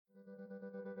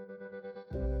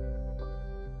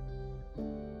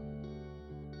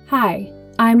Hi,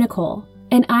 I'm Nicole,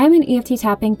 and I'm an EFT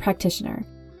tapping practitioner,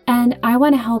 and I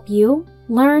want to help you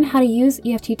learn how to use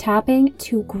EFT tapping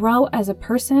to grow as a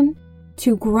person,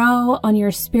 to grow on your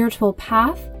spiritual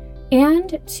path,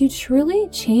 and to truly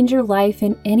change your life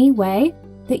in any way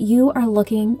that you are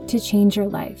looking to change your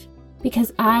life.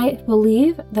 Because I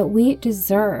believe that we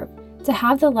deserve to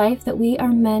have the life that we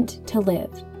are meant to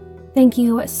live. Thank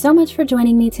you so much for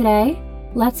joining me today.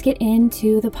 Let's get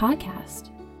into the podcast.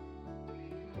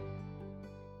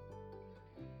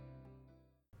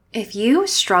 If you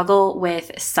struggle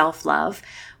with self-love,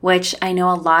 which I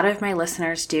know a lot of my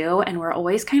listeners do, and we're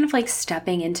always kind of like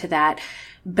stepping into that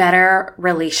better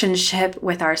relationship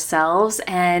with ourselves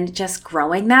and just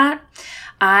growing that,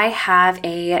 I have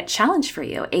a challenge for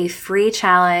you, a free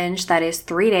challenge that is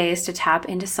 3 days to tap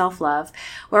into self-love,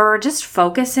 where we're just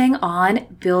focusing on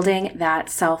building that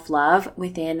self-love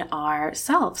within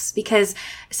ourselves. Because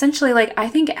essentially, I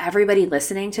think everybody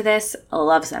listening to this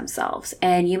loves themselves.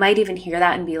 And you might even hear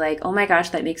that and be like, oh my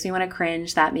gosh, that makes me want to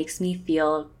cringe. That makes me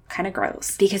feel kind of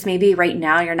gross. Because maybe right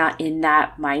now you're not in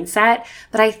that mindset,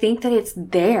 but I think that it's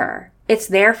there. It's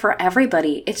there for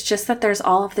everybody. It's just that there's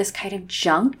all of this kind of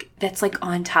junk that's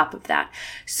on top of that.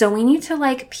 So we need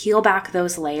to peel back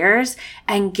those layers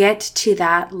and get to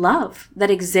that love that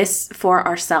exists for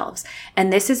ourselves.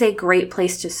 And this is a great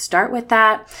place to start with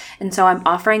that. And so I'm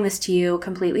offering this to you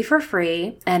completely for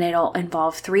free, and it'll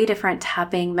involve 3 different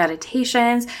tapping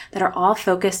meditations that are all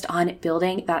focused on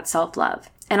building that self-love.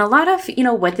 And a lot of,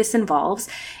 what this involves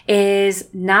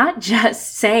is not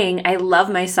just saying, I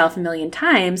love myself a million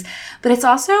times, but it's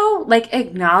also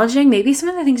acknowledging maybe some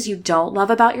of the things you don't love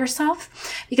about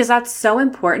yourself, because that's so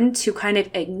important to kind of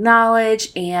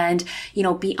acknowledge and,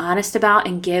 be honest about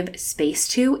and give space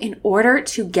to in order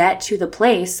to get to the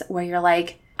place where you're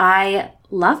like, I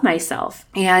love myself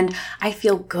and I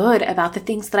feel good about the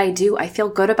things that I do. I feel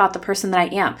good about the person that I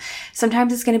am.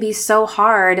 Sometimes it's going to be so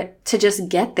hard to just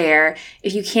get there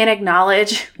if you can't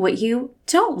acknowledge what you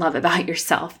don't love about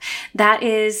yourself. That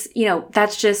is,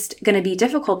 that's just going to be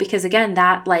difficult because again,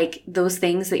 that those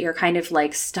things that you're kind of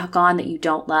stuck on that you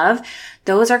don't love,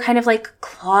 those are kind of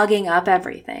clogging up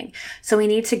everything. So we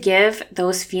need to give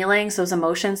those feelings, those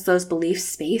emotions, those beliefs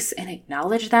space and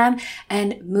acknowledge them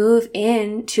and move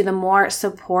into the more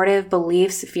supportive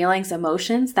beliefs, feelings,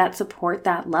 emotions that support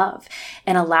that love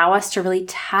and allow us to really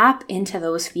tap into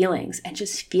those feelings and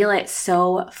just feel it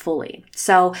so fully.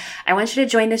 So I want you to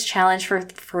join this challenge for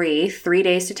free, 3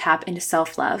 days to tap into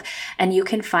self-love. And you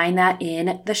can find that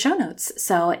in the show notes.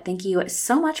 So thank you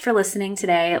so much for listening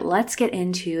today. Let's get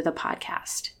into the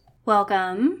podcast.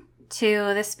 Welcome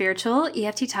to the Spiritual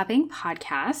EFT Tapping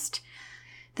Podcast.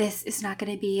 This is not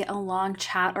going to be a long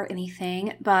chat or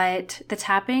anything, but the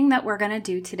tapping that we're going to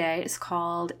do today is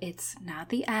called It's Not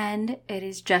the End, It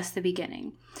Is Just the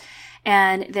Beginning.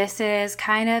 And this is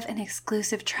kind of an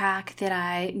exclusive track that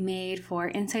I made for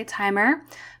Insight Timer,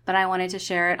 but I wanted to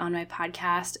share it on my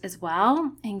podcast as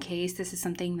well in case this is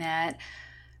something that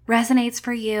resonates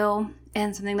for you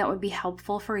and something that would be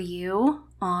helpful for you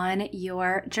on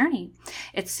your journey.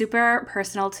 It's super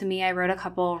personal to me. I wrote a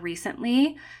couple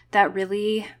recently that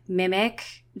really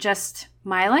mimic just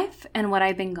my life and what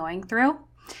I've been going through.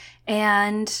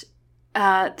 And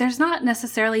there's not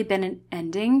necessarily been an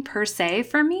ending per se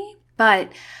for me,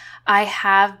 but I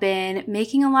have been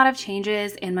making a lot of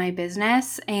changes in my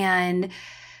business and,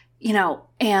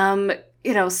 am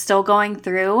still going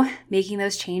through making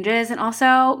those changes and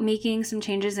also making some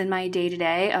changes in my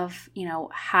day-to-day of,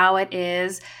 how it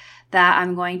is that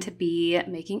I'm going to be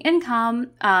making income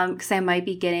because I might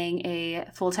be getting a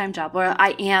full-time job, or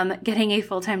I am getting a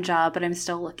full-time job, but I'm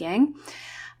still looking.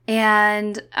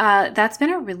 And that's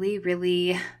been a really,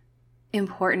 really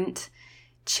important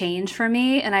change for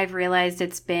me. And I've realized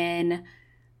it's been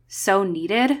so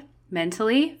needed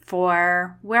mentally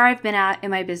for where I've been at in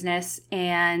my business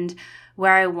and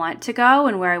where I want to go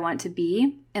and where I want to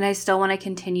be. And I still want to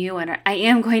continue, and I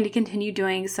am going to continue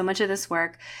doing so much of this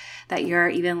work that you're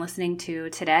even listening to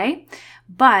today.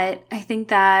 But I think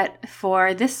that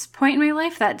for this point in my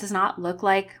life, that does not look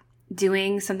like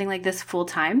doing something like this full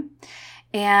time.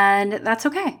 And that's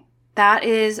okay. That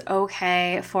is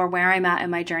okay for where I'm at in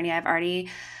my journey. I've already,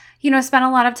 spent a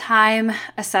lot of time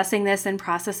assessing this and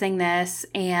processing this,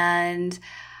 and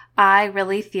I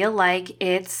really feel like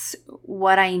it's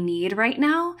what I need right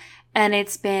now. And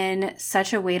it's been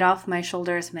such a weight off my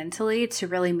shoulders mentally to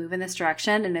really move in this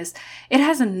direction. And it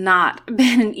has not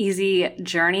been an easy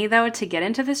journey, though, to get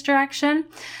into this direction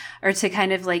or to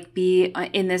kind of be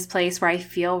in this place where I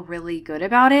feel really good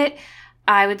about it.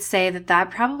 I would say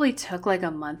that probably took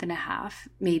a month and a half,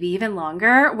 maybe even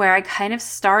longer, where I kind of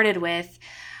started with,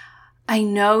 I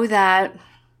know that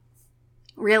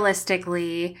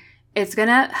realistically, it's going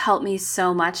to help me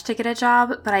so much to get a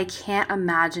job, but I can't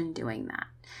imagine doing that.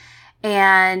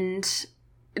 And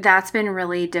that's been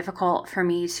really difficult for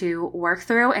me to work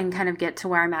through and kind of get to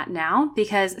where I'm at now,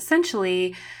 because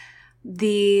essentially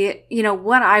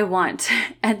what I want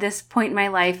at this point in my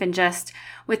life and just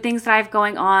with things that I have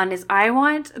going on is I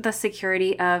want the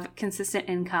security of consistent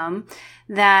income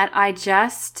that I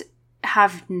just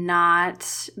have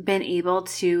not been able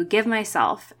to give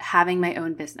myself having my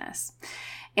own business.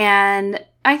 And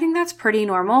I think that's pretty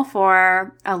normal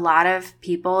for a lot of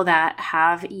people that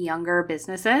have younger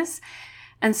businesses.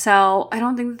 And so I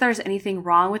don't think that there's anything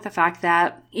wrong with the fact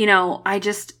that,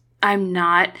 I'm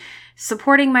not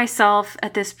supporting myself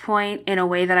at this point in a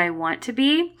way that I want to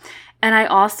be. And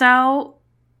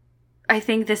I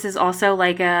think this is also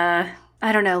like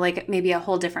maybe a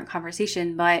whole different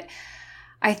conversation, but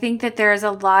I think that there's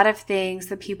a lot of things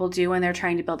that people do when they're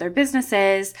trying to build their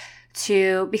businesses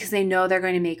because they know they're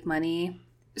going to make money.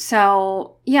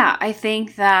 So yeah, I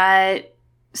think that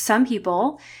some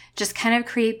people just kind of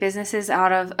create businesses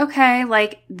out of, okay,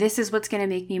 like this is what's going to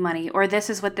make me money, or this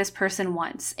is what this person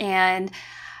wants. And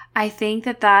I think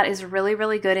that is really,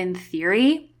 really good in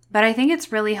theory, but I think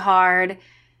it's really hard.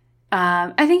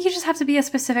 I think you just have to be a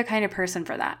specific kind of person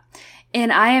for that.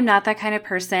 And I am not that kind of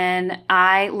person.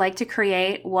 I like to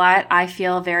create what I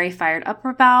feel very fired up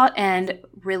about and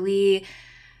really,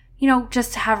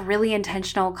 just have really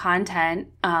intentional content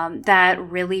that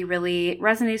really, really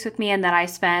resonates with me and that I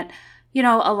spent,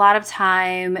 a lot of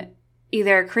time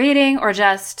either creating or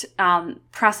just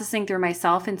processing through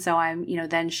myself. And so I'm,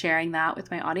 then sharing that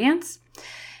with my audience.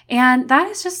 And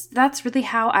that's really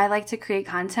how I like to create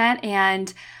content.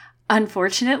 And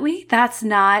unfortunately, that's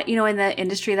not, in the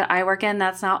industry that I work in,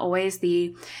 that's not always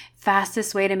the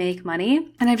fastest way to make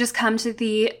money. And I've just come to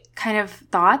the kind of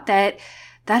thought that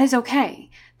is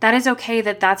okay. That is okay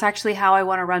that that's actually how I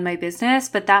want to run my business,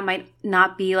 but that might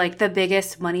not be like the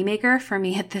biggest moneymaker for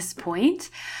me at this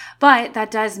point. But that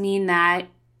does mean that,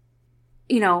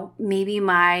 maybe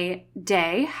my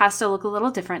day has to look a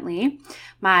little differently.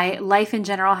 My life in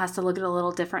general has to look a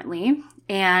little differently.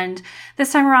 And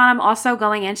this time around, I'm also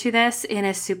going into this in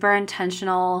a super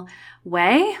intentional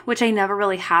way, which I never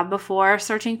really have before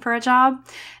searching for a job.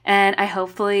 And I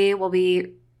hopefully will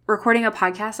be recording a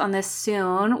podcast on this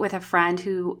soon with a friend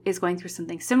who is going through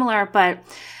something similar, but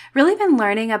really been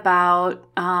learning about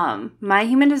my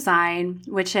human design,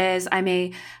 which is I'm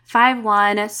a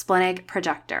 5/1 splenic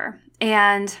projector.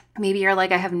 And maybe you're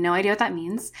like, I have no idea what that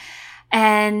means.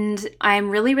 And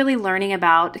I'm really, really learning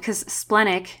about, because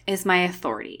splenic is my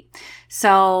authority.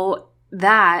 So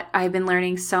that I've been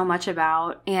learning so much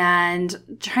about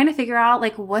and trying to figure out,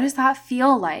 like, what does that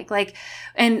feel like? Like,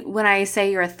 and when I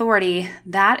say your authority,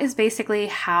 that is basically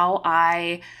how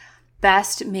I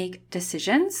best make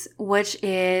decisions, which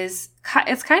is,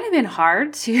 it's kind of been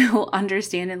hard to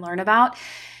understand and learn about,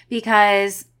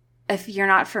 because if you're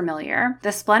not familiar,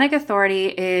 the splenic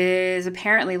authority is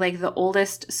apparently like the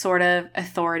oldest sort of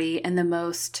authority and the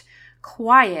most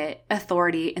quiet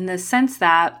authority, in the sense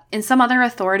that in some other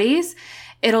authorities,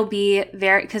 it'll be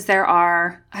because there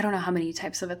are, I don't know how many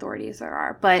types of authorities there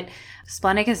are, but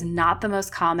splenic is not the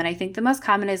most common. I think the most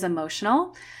common is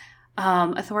emotional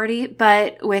authority.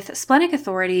 But with splenic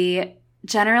authority,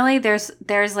 generally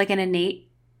there's like an innate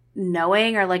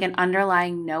knowing or like an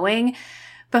underlying knowing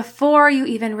before you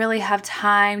even really have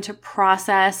time to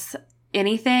process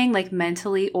anything, like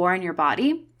mentally or in your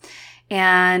body.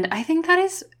 And I think that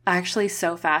is actually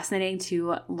so fascinating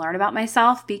to learn about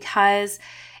myself, because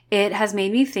it has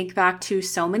made me think back to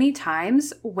so many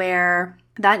times where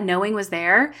that knowing was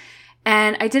there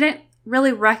and I didn't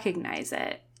really recognize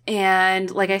it.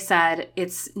 And like I said,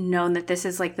 it's known that this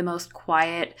is like the most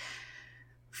quiet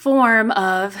form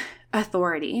of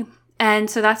authority.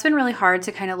 And so that's been really hard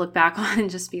to kind of look back on and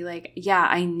just be like, yeah,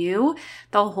 I knew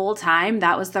the whole time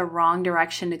that was the wrong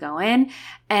direction to go in.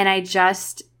 And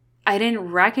I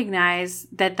didn't recognize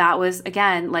that was,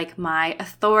 again, like my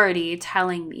authority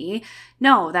telling me,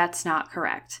 no, that's not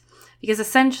correct. Because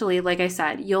essentially, like I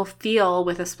said, you'll feel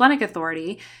with a splenic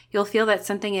authority, you'll feel that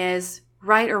something is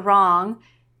right or wrong,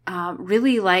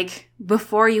 really like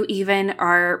before you even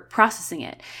are processing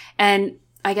it. And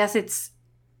I guess it's,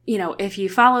 if you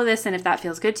follow this and if that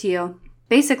feels good to you,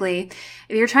 basically,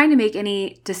 if you're trying to make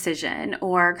any decision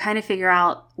or kind of figure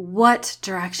out what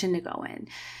direction to go in,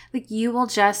 like you will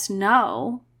just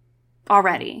know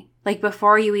already, like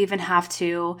before you even have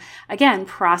to, again,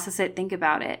 process it, think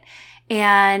about it.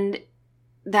 And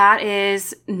that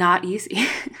is not easy.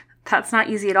 That's not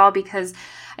easy at all, because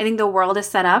I think the world is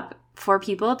set up for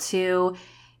people to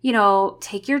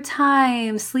take your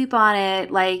time, sleep on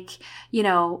it,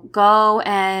 go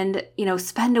and,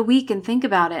 spend a week and think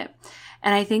about it.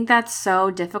 And I think that's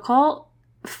so difficult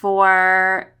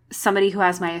for somebody who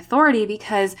has my authority,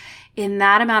 because in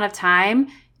that amount of time,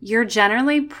 you're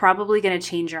generally probably going to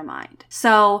change your mind.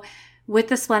 So with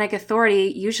the splenic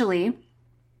authority, usually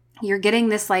you're getting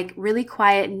this really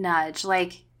quiet nudge,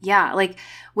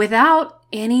 without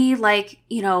any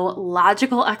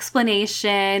logical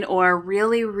explanation or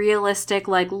really realistic,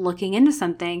 looking into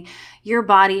something, your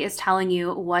body is telling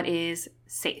you what is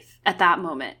safe at that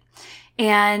moment.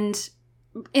 And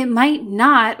it might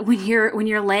not, when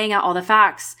you're laying out all the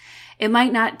facts, it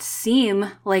might not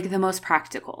seem like the most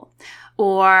practical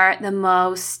or the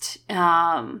most,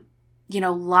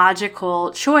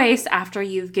 logical choice after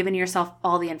you've given yourself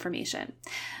all the information.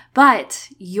 But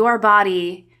your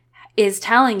body is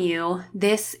telling you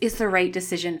this is the right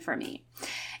decision for me.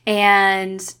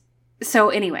 And so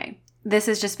anyway, this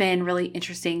has just been really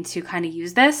interesting to kind of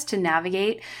use this to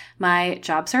navigate my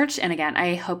job search. And again,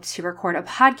 I hope to record a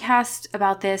podcast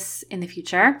about this in the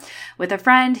future with a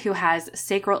friend who has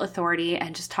sacral authority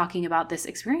and just talking about this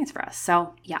experience for us.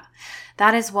 So yeah,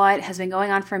 that is what has been going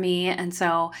on for me. And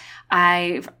so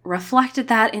I've reflected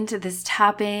that into this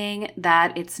tapping,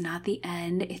 that it's not the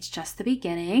end, it's just the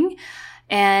beginning.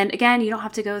 And again, you don't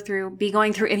have to be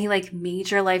going through any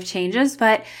major life changes,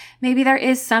 but maybe there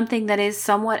is something that is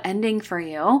somewhat ending for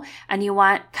you and you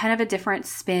want kind of a different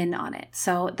spin on it.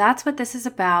 So that's what this is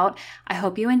about. I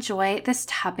hope you enjoy this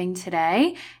tapping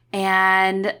today.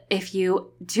 And if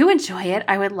you do enjoy it,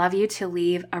 I would love you to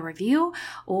leave a review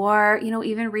or,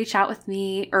 even reach out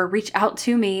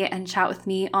to me and chat with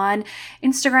me on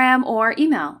Instagram or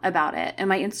email about it. And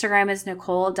my Instagram is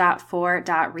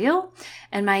nicole.for.real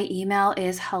and my email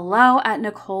is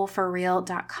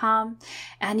hello@nicoleforreal.com.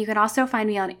 And you can also find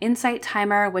me on Insight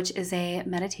Timer, which is a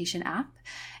meditation app.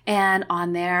 And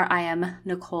on there, I am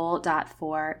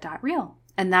nicole.for.real.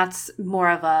 And that's more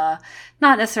of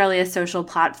not necessarily a social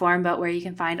platform, but where you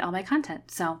can find all my content.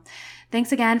 So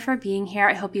thanks again for being here.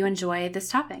 I hope you enjoy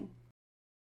this tapping.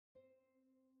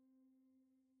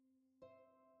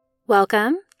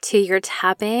 Welcome to your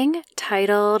tapping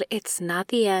titled, It's Not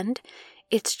the End,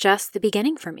 It's Just the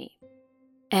Beginning for Me.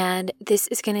 And this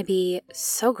is going to be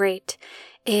so great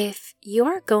if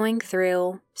you're going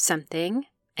through something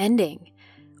ending,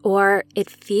 or it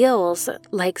feels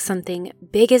like something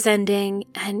big is ending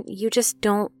and you just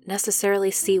don't necessarily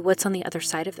see what's on the other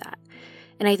side of that.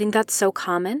 And I think that's so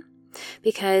common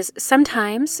because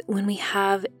sometimes when we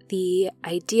have the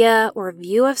idea or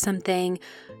view of something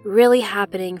really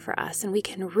happening for us and we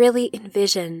can really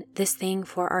envision this thing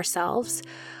for ourselves,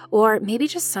 or maybe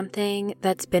just something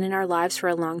that's been in our lives for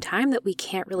a long time that we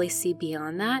can't really see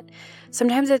beyond that,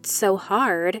 sometimes it's so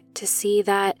hard to see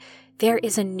that there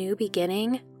is a new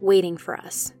beginning waiting for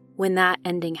us when that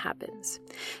ending happens.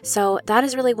 So that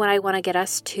is really what I want to get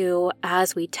us to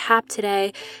as we tap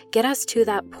today, get us to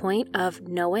that point of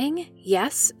knowing,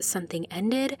 yes, something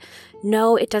ended.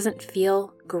 No, it doesn't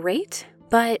feel great,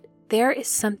 but there is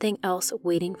something else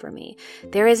waiting for me.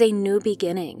 There is a new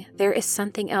beginning. There is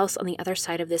something else on the other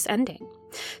side of this ending.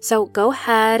 So go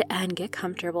ahead and get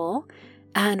comfortable.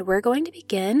 And we're going to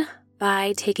begin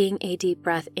by taking a deep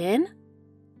breath in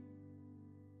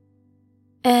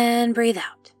and breathe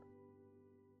out.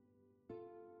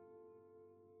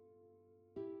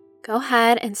 Go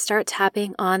ahead and start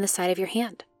tapping on the side of your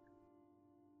hand.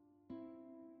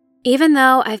 Even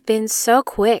though I've been so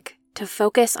quick to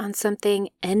focus on something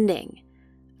ending,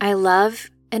 I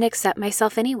love and accept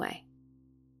myself anyway.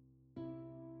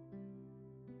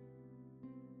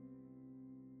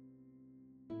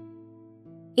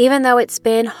 Even though it's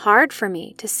been hard for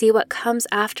me to see what comes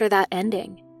after that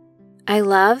ending, I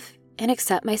love and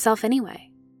accept myself anyway.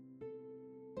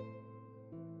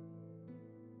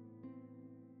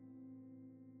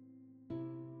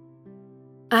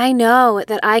 I know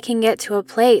that I can get to a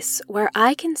place where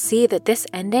I can see that this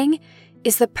ending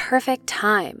is the perfect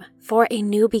time for a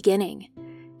new beginning,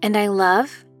 and I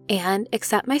love and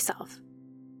accept myself.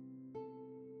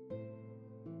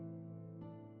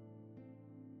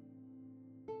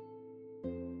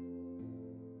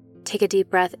 Take a deep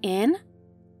breath in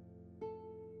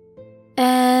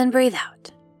and breathe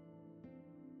out.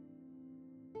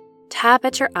 Tap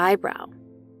at your eyebrow.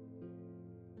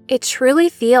 It truly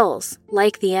feels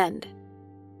like the end.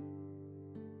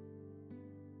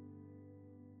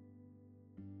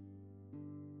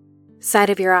 Side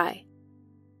of your eye.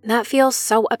 That feels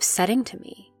so upsetting to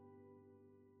me.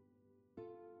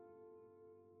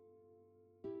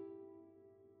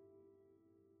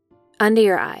 Under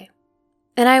your eye.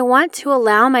 and I want to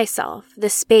allow myself the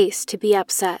space to be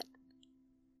upset.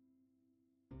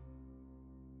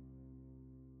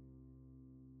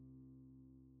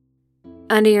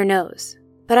 Under your nose,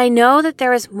 but I know that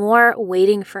there is more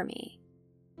waiting for me.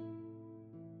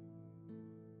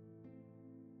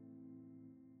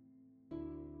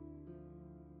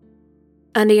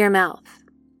 Under your mouth,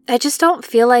 I just don't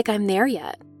feel like I'm there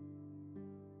yet.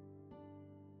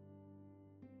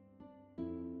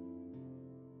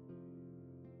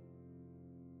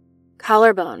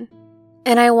 Collarbone,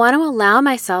 and I want to allow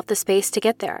myself the space to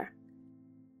get there.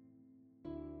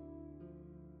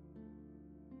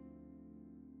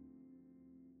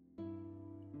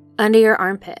 Under your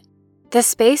armpit, the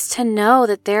space to know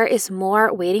that there is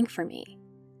more waiting for me.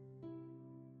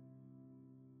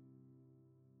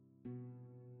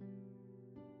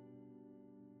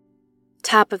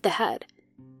 Top of the head,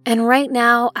 and right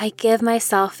now I give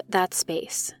myself that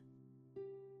space.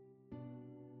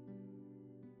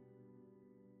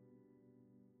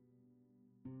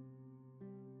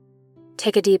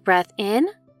 Take a deep breath in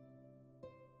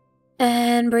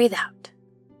and breathe out.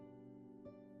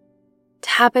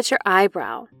 Tap at your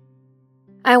eyebrow.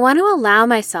 I want to allow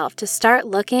myself to start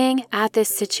looking at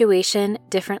this situation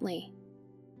differently.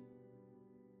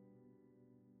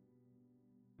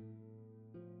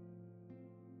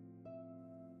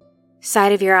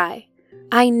 Side of your eye.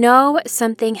 I know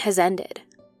something has ended.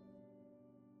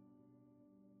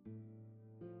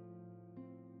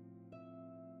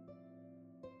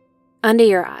 Under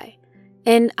your eye,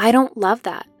 and I don't love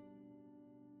that.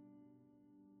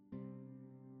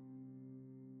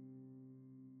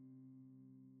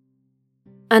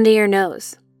 Under your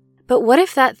nose, but what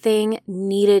if that thing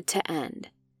needed to end?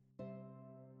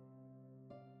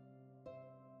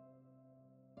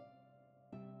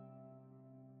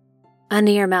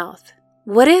 Under your mouth,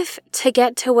 what if to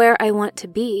get to where I want to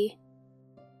be,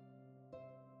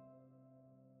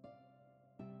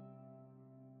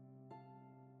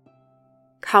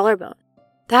 collarbone,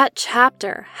 that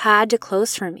chapter had to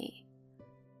close for me.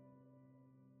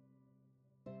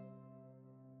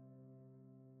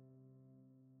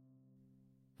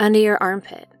 Under your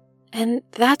armpit, and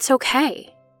that's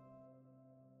okay.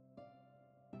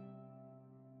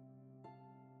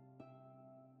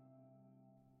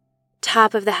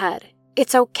 Top of the head,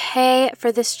 it's okay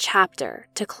for this chapter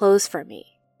to close for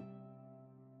me.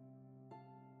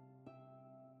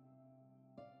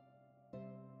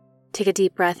 Take a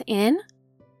deep breath in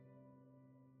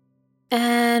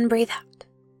and breathe out.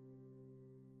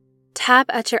 Tap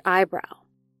at your eyebrow,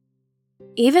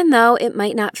 even though it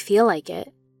might not feel like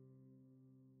it.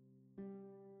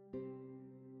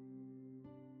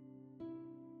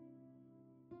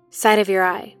 Side of your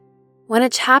eye. When a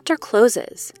chapter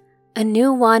closes, a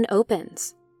new one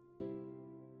opens.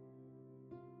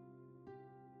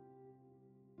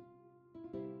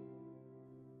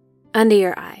 Under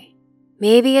your eye.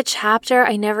 Maybe a chapter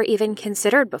I never even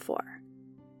considered before.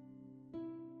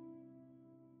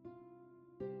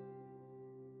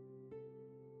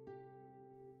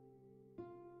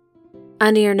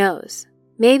 Under your nose.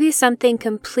 Maybe something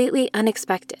completely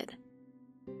unexpected.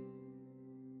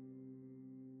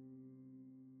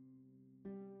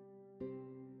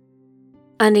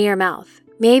 Under your mouth.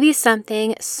 Maybe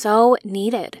something so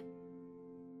needed.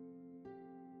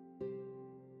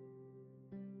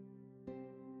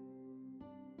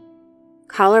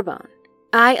 Collarbone.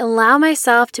 I allow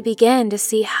myself to begin to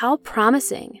see how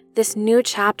promising this new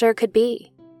chapter could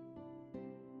be.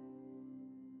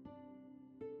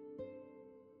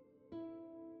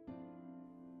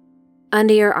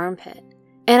 Under your armpit.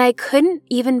 And I couldn't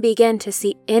even begin to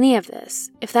see any of this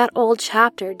if that old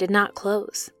chapter did not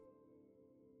close.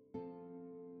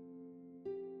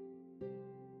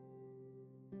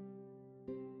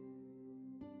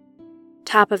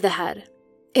 Top of the head.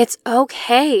 It's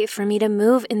okay for me to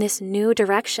move in this new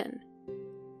direction.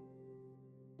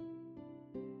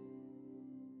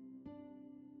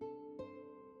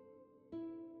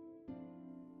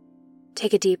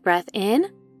 Take a deep breath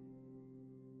in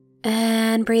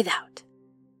and breathe out.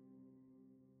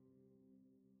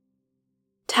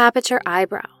 Tap at your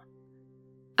eyebrow.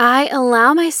 I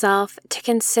allow myself to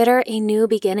consider a new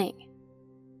beginning.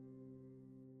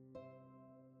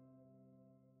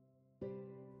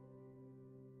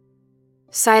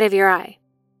 Side of your eye.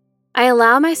 I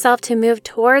allow myself to move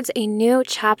towards a new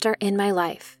chapter in my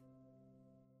life.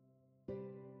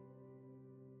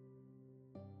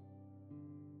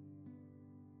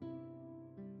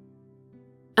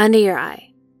 Under your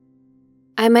eye.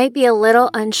 I might be a little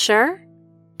unsure,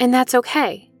 and that's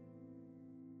okay.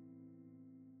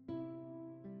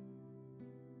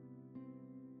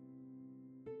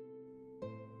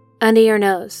 Under your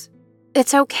nose.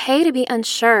 It's okay to be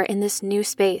unsure in this new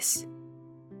space.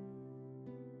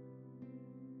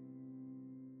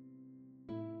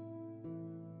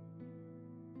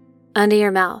 Under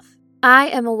your mouth. I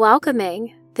am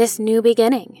welcoming this new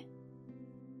beginning.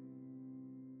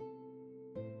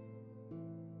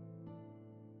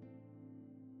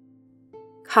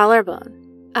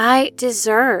 Collarbone. I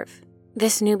deserve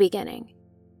this new beginning.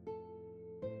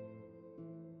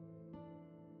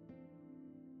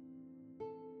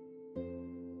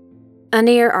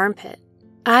 Under your armpit.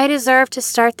 I deserve to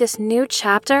start this new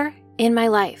chapter in my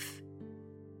life.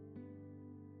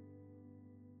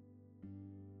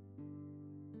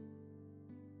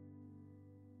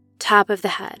 Top of the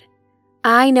head.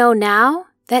 I know now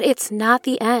that it's not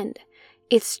the end.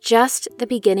 It's just the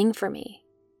beginning for me.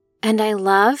 And I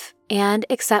love and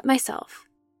accept myself.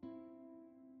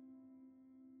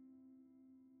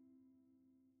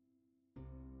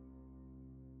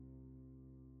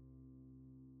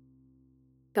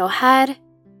 Go ahead,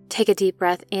 take a deep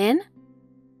breath in,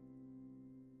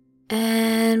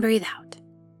 and breathe out.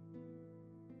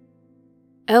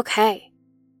 Okay,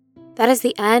 that is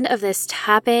the end of this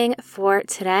tapping for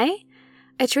today.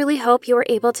 I truly hope you were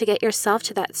able to get yourself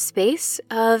to that space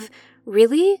of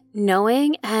really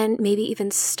knowing and maybe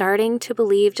even starting to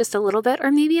believe just a little bit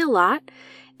or maybe a lot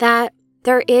that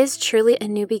there is truly a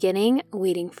new beginning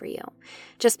waiting for you.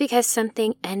 Just because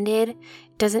something ended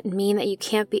doesn't mean that you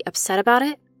can't be upset about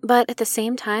it, but at the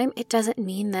same time, it doesn't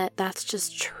mean that that's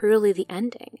just truly the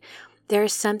ending.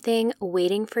 There's something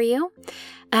waiting for you,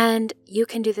 and you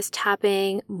can do this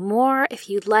tapping more if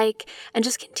you'd like, and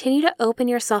just continue to open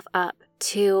yourself up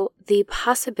to the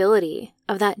possibility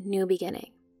of that new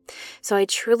beginning. So I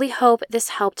truly hope this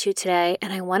helped you today,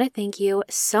 and I want to thank you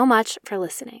so much for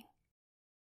listening.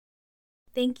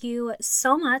 Thank you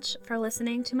so much for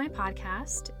listening to my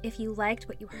podcast. If you liked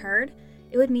what you heard,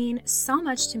 it would mean so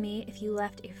much to me if you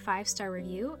left a 5-star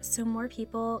review so more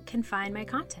people can find my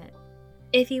content.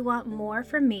 If you want more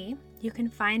from me, you can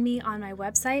find me on my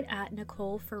website at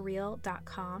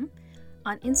nicoleforreal.com,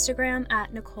 on Instagram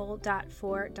at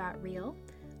nicole.for.real,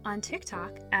 on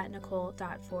TikTok at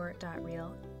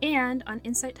nicole.for.real, and on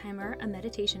Insight Timer, a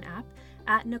meditation app,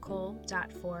 at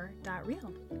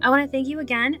nicole.for.real. I want to thank you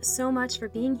again so much for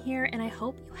being here, and I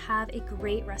hope you have a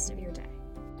great rest of your day.